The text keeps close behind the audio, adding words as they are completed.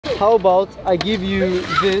How about I give you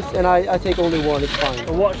this and I take only one, it's fine.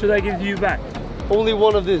 And what should I give you back? Only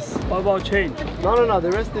one of this. What about change? No,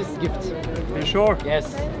 the rest is gift. You sure?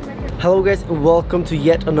 Yes. Hello guys, welcome to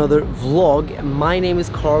yet another vlog. My name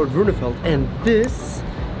is Runefelt and this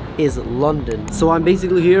is London. So I'm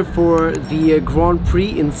basically here for the Grand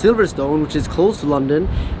Prix in Silverstone, which is close to London,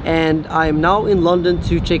 and I am now in London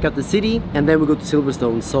to check out the city and then we go to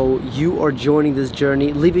Silverstone. So you are joining this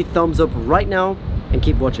journey. Leave a thumbs up right now and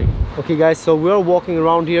keep watching. Okay guys, so we're walking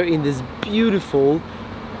around here in this beautiful,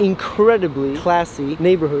 incredibly classy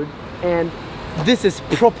neighborhood, and this is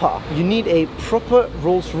proper. You need a proper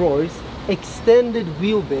Rolls-Royce extended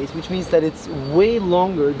wheelbase, which means that it's way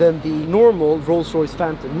longer than the normal Rolls-Royce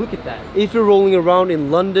Phantom. Look at that. If you're rolling around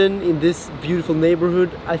in London in this beautiful neighborhood,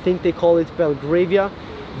 I think they call it Belgravia,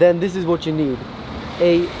 then this is what you need.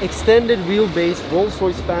 A extended wheelbase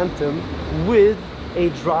Rolls-Royce Phantom with a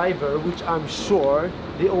driver, which I'm sure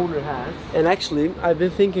the owner has. And actually, I've been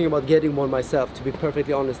thinking about getting one myself, to be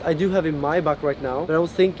perfectly honest. I do have a Maybach right now, but I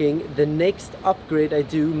was thinking the next upgrade I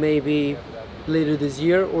do, maybe later this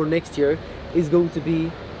year or next year, is going to be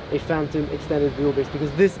a Phantom extended wheelbase,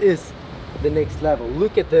 because this is the next level.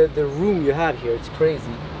 Look at the room you have here, it's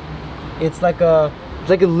crazy. It's like a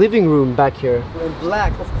living room back here. And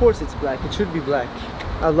black, of course it's black, it should be black.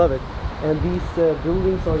 I love it. And these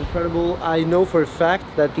buildings are incredible. I know for a fact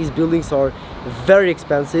that these buildings are very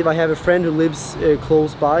expensive. I have a friend who lives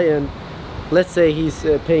close by, and let's say he's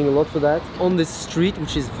paying a lot for that. On this street,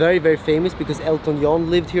 which is very, very famous because Elton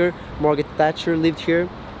John lived here, Margaret Thatcher lived here,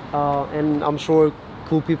 and I'm sure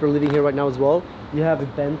cool people are living here right now as well. You have a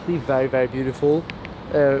Bentley, very, very beautiful,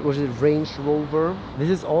 which is Range Rover.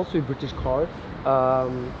 This is also a British car.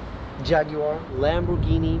 Jaguar,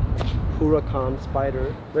 Lamborghini, Huracan,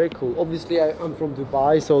 Spider, very cool. Obviously I'm from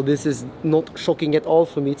Dubai, so this is not shocking at all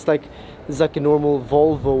for me. It's like a normal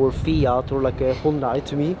Volvo or Fiat or like a Hyundai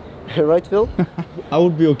to me. Right, Phil? I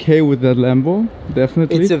would be okay with that Lambo,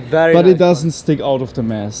 definitely. It's a very but nice it doesn't stick out of the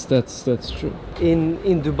mass. That's true. In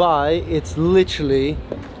Dubai, it's literally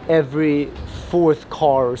every fourth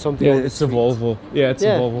car or something. Yeah, it's a Volvo. Yeah, it's a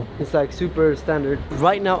Volvo. It's like super standard.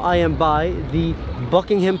 Right now I am by the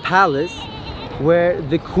Buckingham Palace, where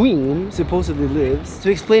the Queen supposedly lives. To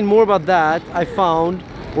explain more about that, I found,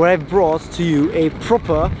 or I've brought to you, a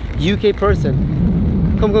proper UK person.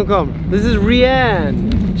 Come. This is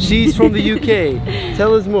Rianne. She's from the UK.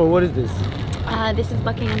 Tell us more, what is this? This is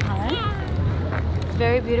Buckingham Palace. It's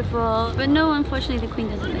very beautiful, but no, unfortunately the Queen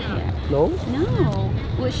doesn't live here. No? No.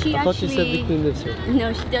 Well, I thought you said the Queen lives here.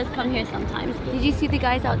 No, she does come here sometimes. Did you see the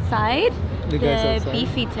guys outside? The guys outside?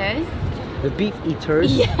 Beef eaters. The beef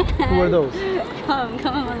eaters? Yeah. Who are those?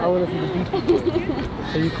 Come on. I want to see the beef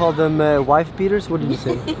eaters. So you call them wife beaters? What did you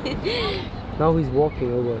say? Now he's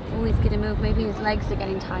walking or what? Oh, he's gonna move. Maybe his legs are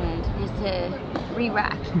getting tired. He has to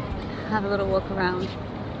re-rack. Have a little walk around.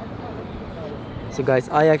 So guys,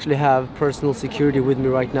 I actually have personal security with me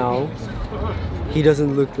right now. He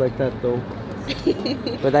doesn't look like that though.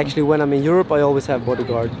 But actually when I'm in Europe, I always have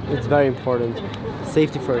bodyguard. It's very important.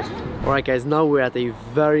 Safety first. Alright guys, now we're at a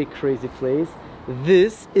very crazy place.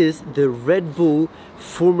 This is the Red Bull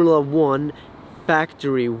Formula 1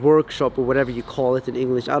 factory, workshop, or whatever you call it in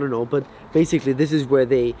English, I don't know, but basically this is where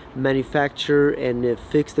they manufacture and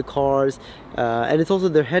fix the cars, and it's also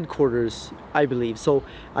their headquarters, I believe. So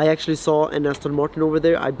I actually saw an Aston Martin over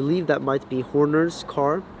there. I believe that might be Horner's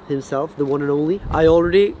car himself, the one and only. I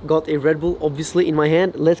already got a Red Bull obviously in my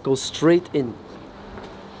hand. Let's go straight in.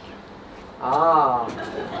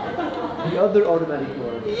 The other automatic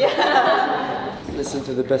one. Yeah. Listen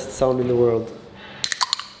to the best sound in the world.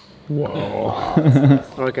 Wow.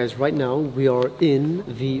 Alright guys, right now we are in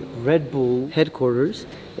the Red Bull headquarters,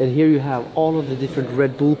 and here you have all of the different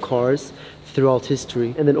Red Bull cars throughout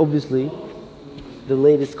history, and then obviously the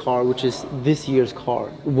latest car, which is this year's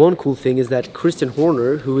car. One cool thing is that Christian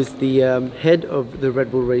Horner, who is the head of the Red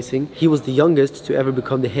Bull Racing, he was the youngest to ever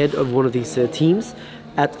become the head of one of these teams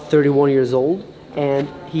at 31 years old, and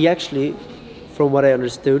he actually, from what I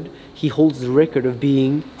understood, he holds the record of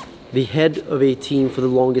being the head of a team for the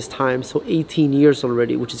longest time, so 18 years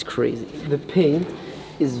already, which is crazy. The paint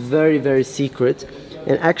is very, very secret,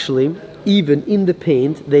 and actually even in the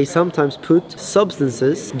paint they sometimes put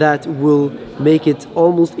substances that will make it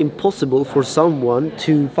almost impossible for someone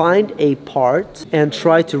to find a part and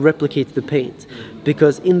try to replicate the paint,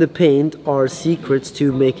 because in the paint are secrets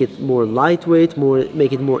to make it more lightweight,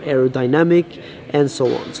 make it more aerodynamic, and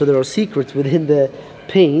so on. So there are secrets within the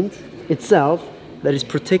paint itself that is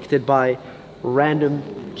protected by random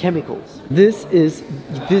chemicals. This is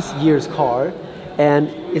this year's car, and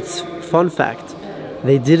it's fun fact,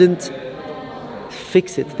 they didn't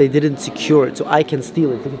fix it. They didn't secure it, so I can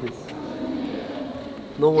steal it. Look at this.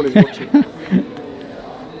 No one is watching.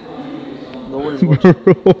 No one is watching.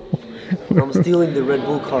 I'm stealing the Red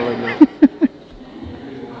Bull car right now.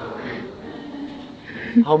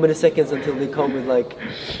 How many seconds until they come with like...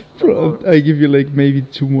 Bro, I give you like maybe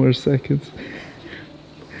 2 more seconds.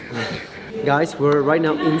 Guys, we're right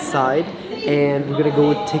now inside and we're gonna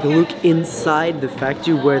go take a look inside the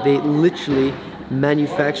factory where they literally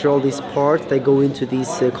manufacture all these parts that go into these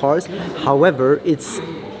cars. However, it's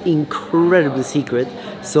incredibly secret,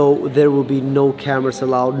 so there will be no cameras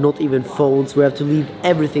allowed, not even phones. We have to leave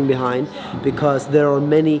everything behind because there are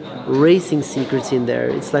many racing secrets in there.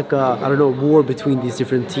 It's like a, I don't know, war between these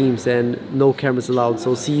different teams, and no cameras allowed.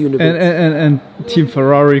 So see you in a bit. And Team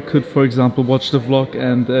Ferrari could, for example, watch the vlog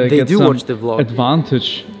and get some watch the vlog.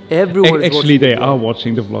 Advantage. Everyone is actually, watching they are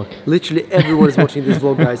watching the vlog. Literally everyone is watching this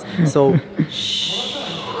vlog, guys. So shh.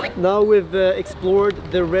 Now we've explored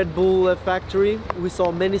the Red Bull factory. We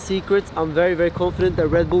saw many secrets. I'm very confident that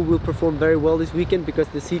Red Bull will perform very well this weekend because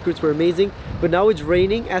the secrets were amazing. But now it's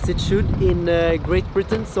raining, as it should in Great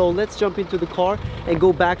Britain. So let's jump into the car and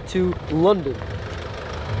go back to London.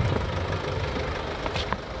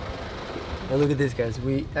 And look at this, guys.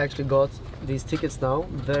 We actually got these tickets now.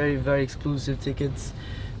 Very exclusive tickets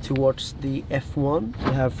to watch the F1.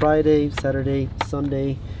 We have Friday, Saturday,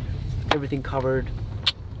 Sunday, everything covered.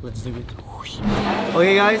 Let's do it.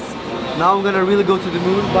 Okay guys, now I'm gonna really go to the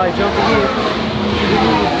moon by jumping in to the moon.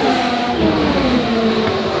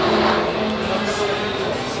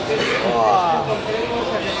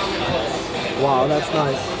 Wow, that's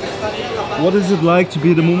nice. What is it like to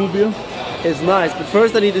be the Moonmobile? It's nice, but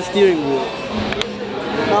first I need the steering wheel.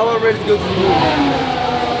 Now I'm ready to go to the moon.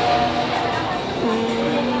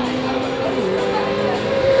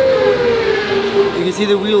 You can see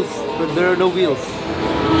the wheels, but there are no wheels.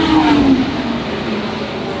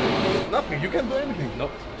 Nothing, you can't do anything.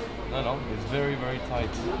 Nope. No, it's very tight.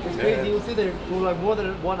 It's crazy, you'll sit there for like more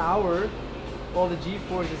than 1 hour, all the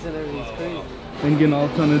G-forces and everything, it's crazy. En genau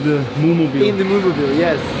in the Moonmobile. In the Moonmobile,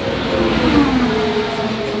 yes.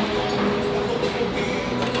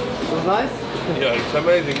 It was nice? Yeah, it's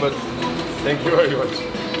amazing, but thank you very much.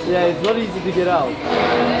 Yeah, it's not easy to get out.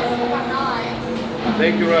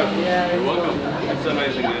 Thank you, Ralph. Yeah, You're welcome. It's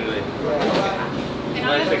amazing today.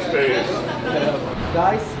 Nice experience.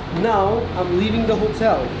 Guys, now I'm leaving the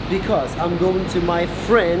hotel because I'm going to my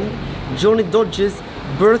friend Johnny Dodge's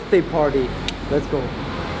birthday party. Let's go.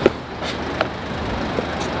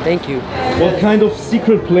 Thank you. What kind of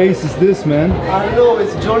secret place is this, man? I don't know,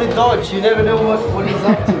 it's Johnny Dodge. You never know what he's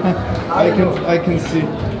up to. I can see.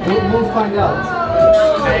 We'll find out.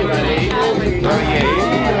 Hey, buddy.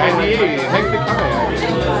 How are you? Thanks for coming.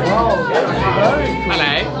 Wow, that's very cool.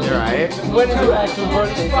 Hello. You're right. When is your actual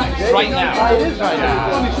birthday? Right now. It is right now.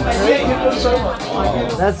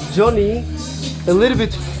 That's Johnny, a little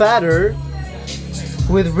bit fatter,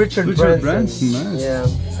 with Richard Branson. Nice. Yeah.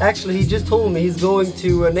 Actually, he just told me he's going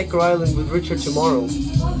to Necker Island with Richard tomorrow.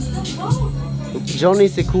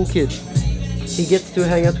 Johnny's a cool kid. He gets to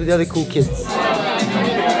hang out with the other cool kids.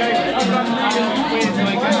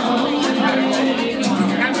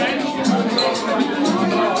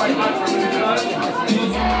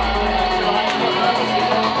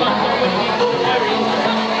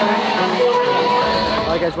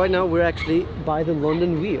 Alright guys, right now we're actually by the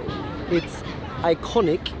London Wheel. It's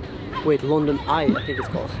iconic. Wait, London Eye, I think it's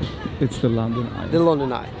called. It's the London Eye. The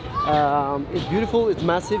London Eye. It's beautiful, it's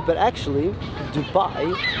massive, but actually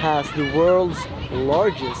Dubai has the world's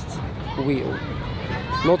largest wheel.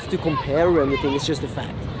 Not to compare or anything, it's just a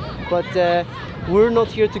fact. But we're not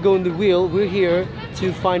here to go in the wheel, we're here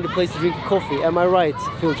to find a place to drink coffee. Am I right,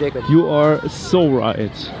 Phil Jacob? You are so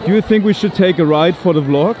right. Do you think we should take a ride for the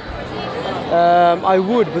vlog? I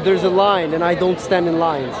would, but there's a line and I don't stand in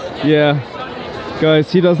lines. Yeah.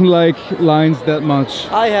 Guys, he doesn't like lines that much.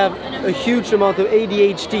 I have a huge amount of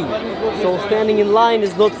ADHD, so standing in line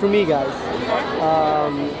is not for me, guys.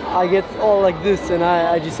 I get all like this and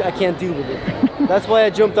I can't deal with it. That's why I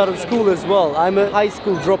jumped out of school as well. I'm a high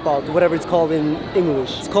school dropout, whatever it's called in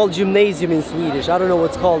English. It's called gymnasium in Swedish. I don't know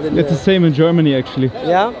what's called in... It's the same in Germany, actually.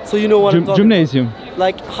 Yeah? So you know what I'm talking Gymnasium. about?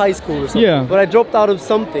 Like high school or something. Yeah. But I dropped out of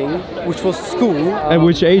something, which was school. At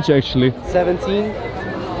which age, actually? 17,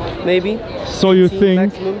 maybe. So you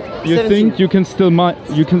think you can still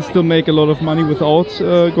make a lot of money without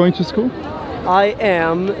going to school? I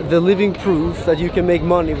am the living proof that you can make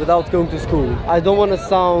money without going to school. I don't want to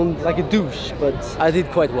sound like a douche, but I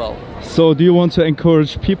did quite well. So do you want to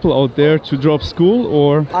encourage people out there to drop school,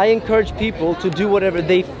 or? I encourage people to do whatever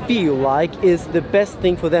they feel like is the best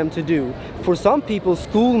thing for them to do. For some people,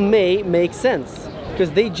 school may make sense.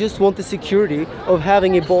 because they just want the security of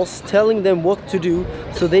having a boss telling them what to do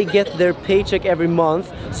so they get their paycheck every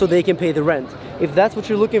month so they can pay the rent. If that's what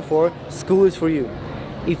you're looking for, school is for you.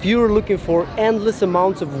 If you're looking for endless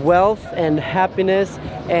amounts of wealth and happiness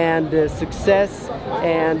and success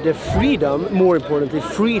and freedom, more importantly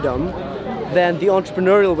freedom, then the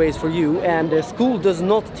entrepreneurial way is for you, and school does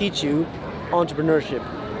not teach you entrepreneurship.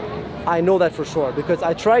 I know that for sure because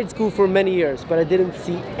I tried school for many years, but I didn't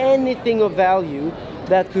see anything of value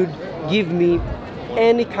that could give me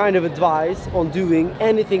any kind of advice on doing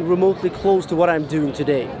anything remotely close to what I'm doing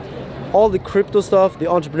today. All the crypto stuff, the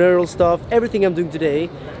entrepreneurial stuff, everything I'm doing today,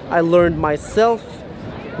 I learned myself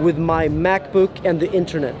with my MacBook and the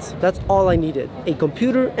internet. That's all I needed. A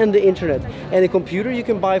computer and the internet. And a computer you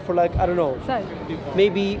can buy for like, I don't know,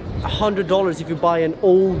 maybe $100 if you buy an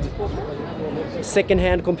old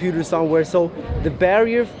second-hand computer somewhere. So the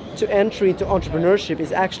barrier to entry into entrepreneurship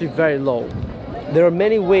is actually very low. There are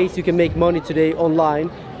many ways you can make money today online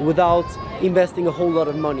without investing a whole lot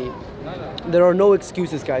of money. There are no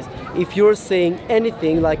excuses, guys. If you're saying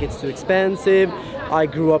anything like it's too expensive, I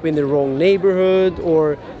grew up in the wrong neighborhood,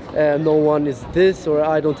 or no one is this, or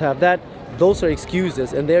I don't have that, those are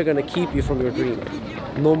excuses and they're gonna keep you from your dream.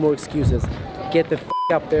 No more excuses. Get the f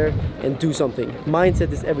up there and do something.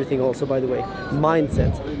 Mindset is everything also, by the way.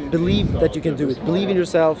 Mindset. Believe that you can do it. Believe in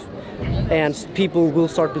yourself and people will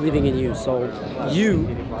start believing in you. So you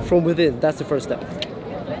from within, that's the first step.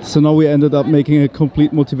 So now we ended up making a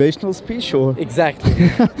complete motivational speech, or? Exactly.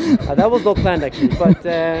 That was not planned actually,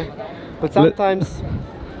 but sometimes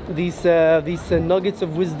these nuggets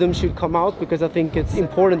of wisdom should come out because I think it's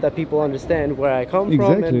important that people understand where I come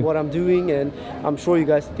from and what I'm doing, and I'm sure you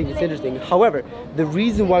guys think it's interesting. However, the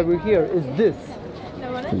reason why we're here is this.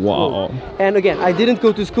 Wow. And again, I didn't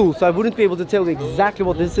go to school, so I wouldn't be able to tell you exactly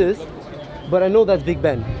what this is, but I know that's Big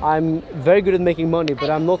Ben. I'm very good at making money, but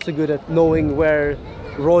I'm not so good at knowing where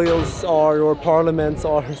royals are or parliaments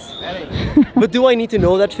are. But do I need to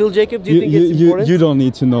know that, Phil Jacob? Do you think it's important? You don't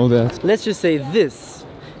need to know that. Let's just say this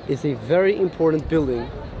is a very important building.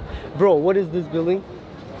 Bro, what is this building?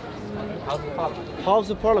 House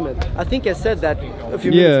of Parliament. I think I said that a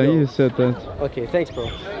few minutes ago. Yeah, you said that. Okay, thanks, bro.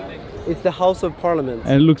 It's the House of Parliament.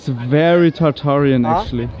 And it looks very Tartarian,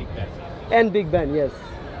 actually. And Big Ben, yes.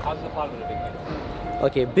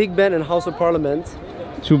 Okay, Big Ben and House of Parliament.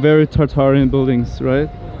 Two very Tartarian buildings, right?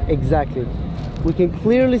 Exactly. We can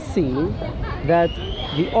clearly see that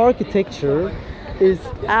the architecture is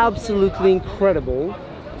absolutely incredible.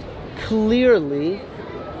 Clearly,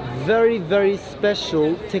 very, very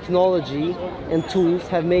special technology and tools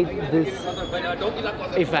have made this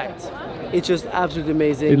a fact. It's just absolutely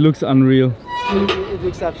amazing. It looks unreal. It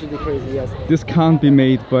looks absolutely crazy, yes. This can't be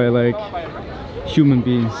made by like human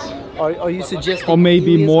beings. Are you suggesting? Or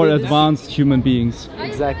maybe more advanced human beings.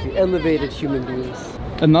 Exactly, elevated human beings.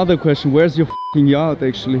 Another question, where's your f***ing yacht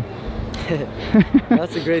actually?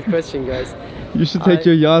 That's a great question, guys. You should take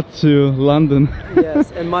your yacht to London.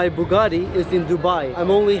 Yes, and my Bugatti is in Dubai. I'm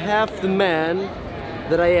only half the man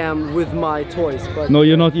that I am with my toys. But no,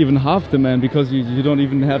 you're not even half the man because you don't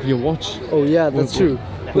even have your watch. Oh yeah, that's true.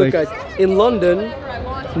 Look guys, in London,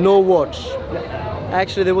 no watch.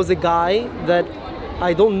 Actually, there was a guy that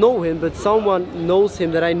I don't know him, but someone knows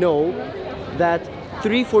him that I know, that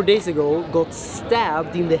 3-4 days ago got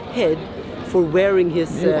stabbed in the head for wearing his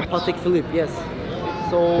Patek Philippe. Yes.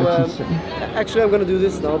 So actually, I'm gonna do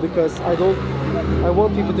this now because I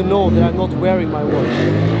want people to know that I'm not wearing my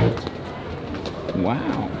watch.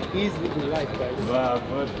 Wow. He's living life, guys.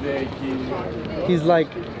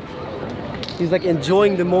 He's like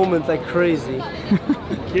enjoying the moment like crazy.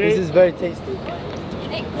 This is very tasty.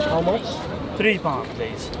 How much? £3,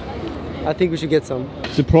 please. I think we should get some.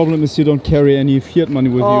 The problem is you don't carry any fiat money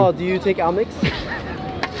with you. Oh, do you take Amex?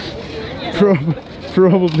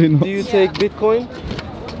 Probably not. Do you take Bitcoin?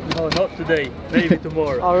 No, not today. Maybe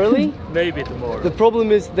tomorrow. Oh, really? Maybe tomorrow. The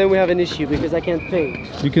problem is then we have an issue because I can't pay.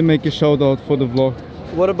 You can make a shout out for the vlog.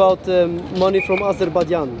 What about money from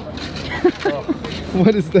Azerbaijan?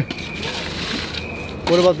 What is that?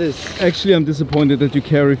 What about this? Actually, I'm disappointed that you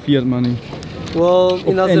carry fiat money. Well,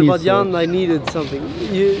 in Azerbaijan I needed something.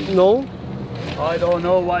 You know? I don't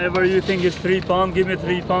know. Whatever you think is £3, give me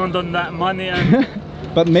 £3 on that money. And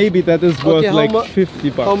but maybe that is worth like 50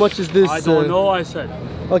 bucks. How much is this? I don't know, I said.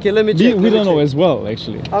 Okay, let me check. We don't know as well,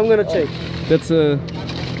 actually. I'm gonna check. That's a...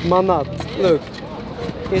 Manat. Look,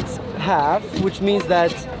 it's half, which means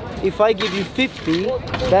that if I give you 50,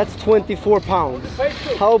 that's 24 pounds.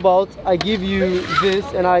 How about I give you this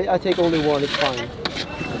and I take only one, it's fine.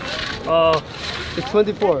 It's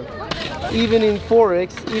 24. Even in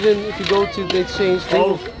Forex, even if you go to the exchange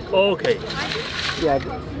thing. Okay. Yeah,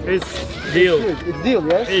 It's deal. it's deal,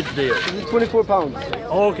 yes? It's deal. Is it 24 pounds?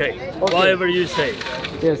 Okay. Whatever you say.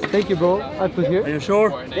 Yes, thank you, bro. I put Are here. you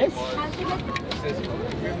sure? Yes.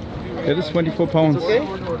 It is 24 pounds. Okay.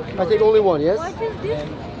 I take only one, yes?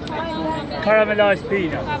 Caramelized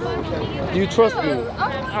peanut. Do you trust me?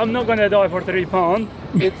 I'm not gonna die for £3.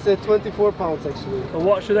 It's 24 pounds actually. So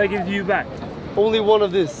what should I give you back? Only one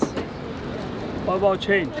of this. What about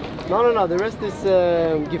change? No. The rest is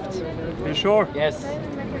gift. You sure? Yes.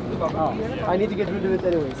 Oh, I need to get rid of it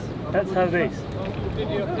anyways. let's have this.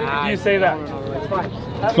 You say that. No, it's fine.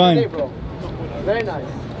 Have It's fine. a good day, bro. Very nice.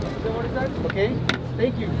 Okay.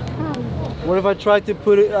 Thank you. What if I try to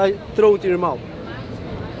put it? I throw it in your mouth.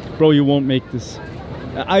 Bro, you won't make this.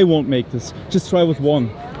 I won't make this. Just try with one.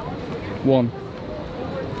 One.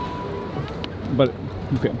 But,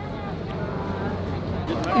 okay.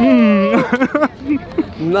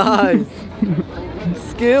 Nice.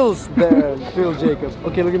 Skills there, Phil Jacob.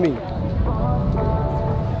 Okay, look at me.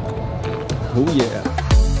 Oh yeah.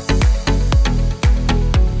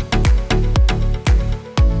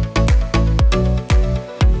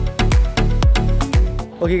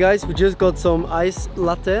 Okay guys, we just got some ice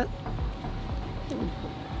latte.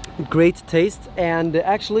 Great taste, and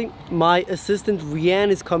actually my assistant Rianne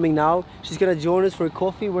is coming now. She's gonna join us for a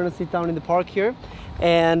coffee. We're gonna sit down in the park here,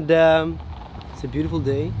 and it's a beautiful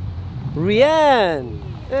day. Rianne!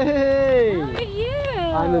 Hey! How are you?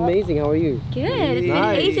 I'm amazing, how are you? Good. It's been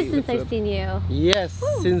Nice. ages since I've seen you. Yes,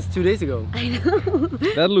 since 2 days ago. I know.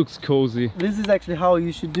 That looks cozy. This is actually how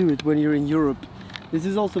you should do it when you're in Europe. This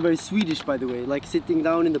is also very Swedish, by the way, like sitting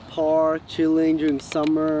down in the park, chilling during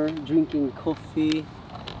summer, drinking coffee.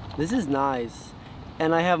 This is nice.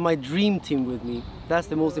 And I have my dream team with me. That's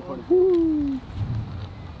the most important.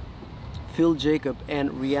 Phil Jacob and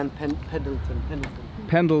Rianne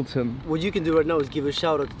Pendleton. What you can do right now is give a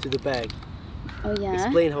shout out to the bag. Oh yeah?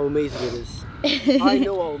 Explain how amazing it is. I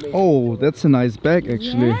know how amazing Oh, that's a nice bag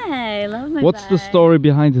actually. Yeah, I love my What's the bag. story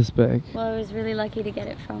behind this bag? Well, I was really lucky to get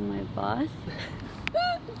it from my boss.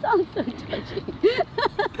 Sounds so touchy.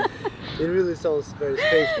 It really sounds very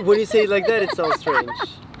strange. When you say it like that, it sounds strange.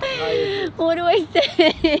 What do I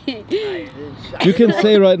say? You can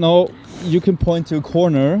say right now, you can point to a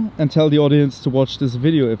corner and tell the audience to watch this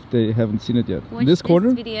video if they haven't seen it yet. Watch This corner?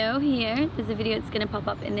 video here. There's a video that's going to pop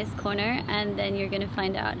up in this corner, and then you're going to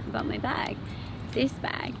find out about my bag. This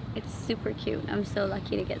bag, it's super cute. I'm so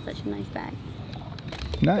lucky to get such a nice bag.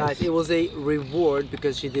 Nice. Guys, it was a reward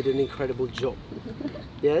because she did an incredible job.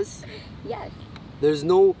 Yes? Yes. There's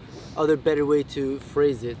no other better way to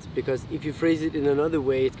phrase it, because if you phrase it in another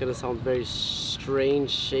way, it's gonna sound very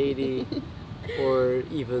strange, shady, or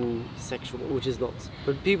even sexual, which is not.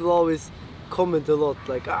 But people always comment a lot,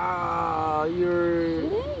 like, ah, you're...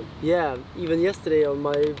 Really? Yeah, even yesterday on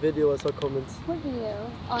my video I saw comments. What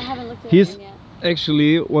video? Oh, I haven't looked at He's it yet.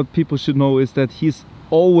 actually, what people should know is that he's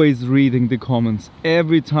always reading the comments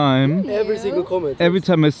every time. Every single comment. Every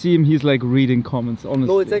time I see him, he's like reading comments, honestly.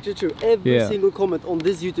 No, it's actually true. Every Yeah. single comment on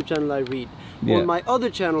this YouTube channel I read. Yeah. On my other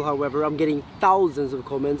channel, however, I'm getting thousands of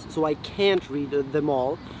comments, so I can't read them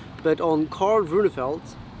all. But on Carl Runefelt,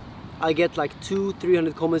 I get like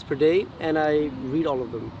 200-300 comments per day, and I read all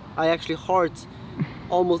of them. I actually heart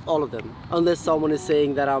almost all of them, unless someone is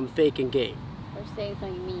saying that I'm fake and gay. Or saying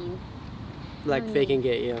something mean. Like fake and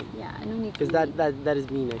gay, yeah. Yeah, I don't need to. Because that is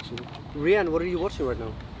mean, actually. Rianne, what are you watching right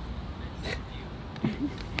now?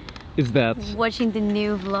 Is that? Watching the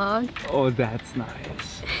new vlog. Oh, that's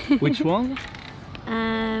nice. Which one?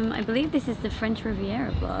 I believe this is the French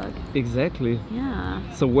Riviera vlog. Exactly. Yeah,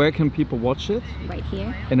 So where can people watch it? right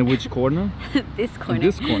here. And in which corner? This corner. In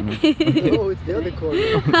this corner. Oh, it's the other corner.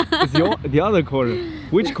 It's the other corner.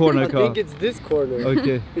 Which corner, I Carl? think it's this corner.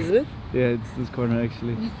 Okay. Isn't it? Yeah, it's this corner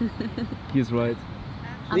actually. He's right.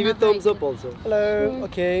 I'm Leave a not very thumbs up good. also. Hello.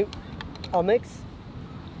 Okay. Amex.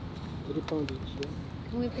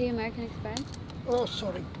 Can we pay American Express? Oh,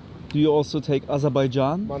 sorry. Do you also take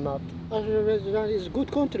Azerbaijan? Manat. Azerbaijan is a good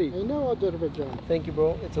country. I know Azerbaijan. Thank you,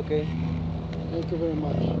 bro. It's okay. Thank you very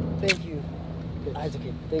much. Thank you. Ah, it's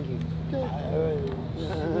okay. Thank you.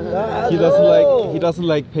 He doesn't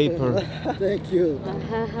like paper. Thank you.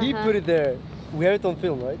 He put it there. We have it on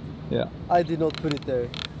film, right? Yeah. I did not put it there.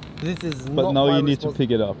 This is But not now my you need to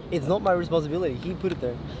pick it up. It's not my responsibility. He put it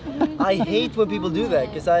there. I hate when people do that,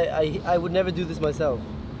 because I would never do this myself.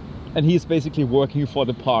 And he's basically working for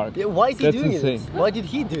the park. Yeah, why is he That's doing insane. this? Why did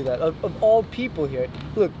he do that? Of all people here.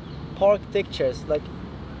 Look, park deck chairs. Like,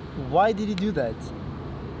 why did he do that?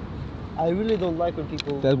 I really don't like when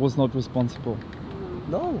people... That was not responsible.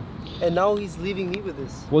 No. And now he's leaving me with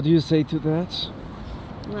this. What do you say to that?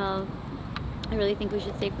 Well, I really think we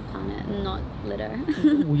should save the planet and not litter.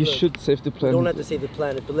 We should save the We planet. don't have to save the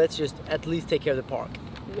planet, but let's just at least take care of the park.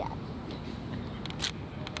 Yeah.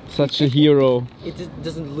 Such a hero. It just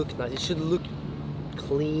doesn't look nice. It should look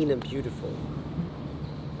clean and beautiful,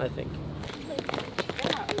 I think.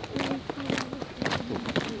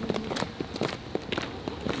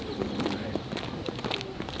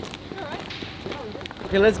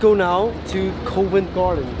 Okay, let's go now to Covent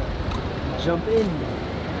Garden. Jump in.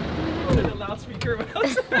 The loudspeaker. How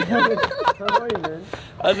are you, man?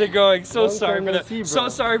 How's it going? So Long sorry time for no the see, bro. so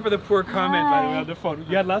sorry for the poor comment by the way on the phone.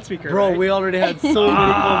 You had loudspeaker, Bro, right? we already had so many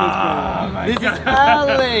comments from my you. This God. is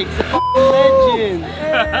Alex, a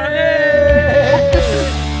legend.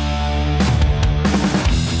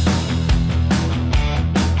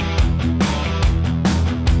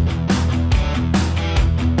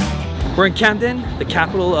 We're in Camden, the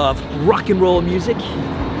capital of rock and roll music.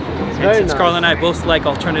 very Since nice. Carl and I both like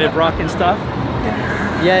alternative rock and stuff.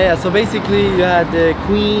 Yeah, so basically you had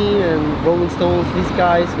Queen and Rolling Stones, these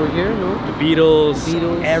guys were here, no? The Beatles,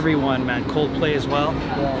 Beatles. everyone, man. Coldplay as well.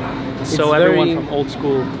 Yeah. So It's everyone very- from old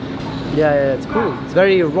school. Yeah, it's cool. It's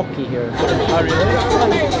very rocky here.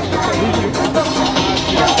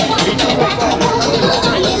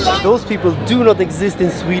 Those people do not exist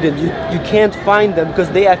in Sweden. You can't find them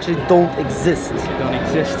because they actually don't exist. They don't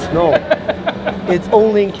exist. No. It's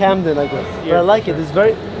only in Camden, I guess. But I like it. There's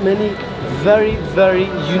very many very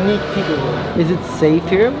unique people here. Is it safe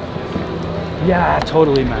here? Yeah,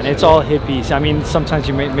 totally, man. It's all hippies. I mean, sometimes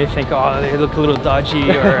you may think, oh, they look a little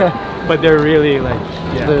dodgy, or, but they're really like,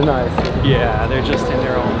 yeah. Very nice. Yeah, they're just in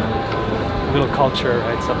their own little culture,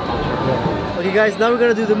 right? Subculture. Yeah. Okay guys, now we're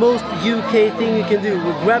gonna do the most UK thing you can do.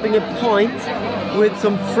 We're grabbing a pint with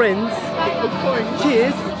some friends.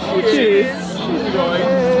 Cheers!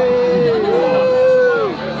 Cheers!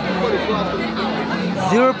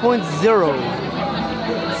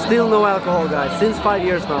 0.0. Still no alcohol, guys, since 5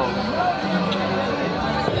 years now.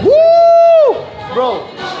 Woo! Bro!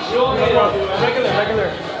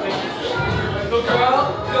 Regular. Go Carl!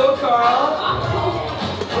 Go Carl!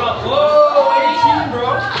 Whoa, 18, bro!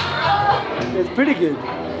 It's pretty good.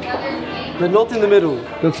 But not in the middle.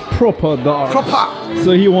 That's proper darts. Proper!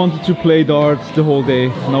 So he wanted to play darts the whole day.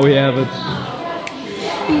 Now we have it.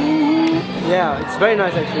 Yeah, it's very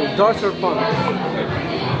nice actually. Darts are fun.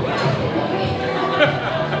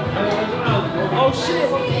 Oh shit!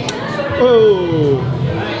 Oh!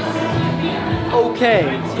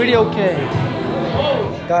 Okay, pretty okay.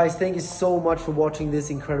 Guys, thank you so much for watching this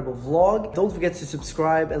incredible vlog. Don't forget to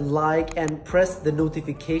subscribe and like and press the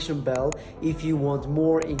notification bell if you want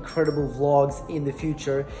more incredible vlogs in the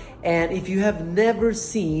future. And if you have never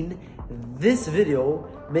seen this video,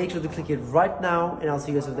 make sure to click it right now and I'll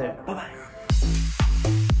see you guys over there. Bye bye.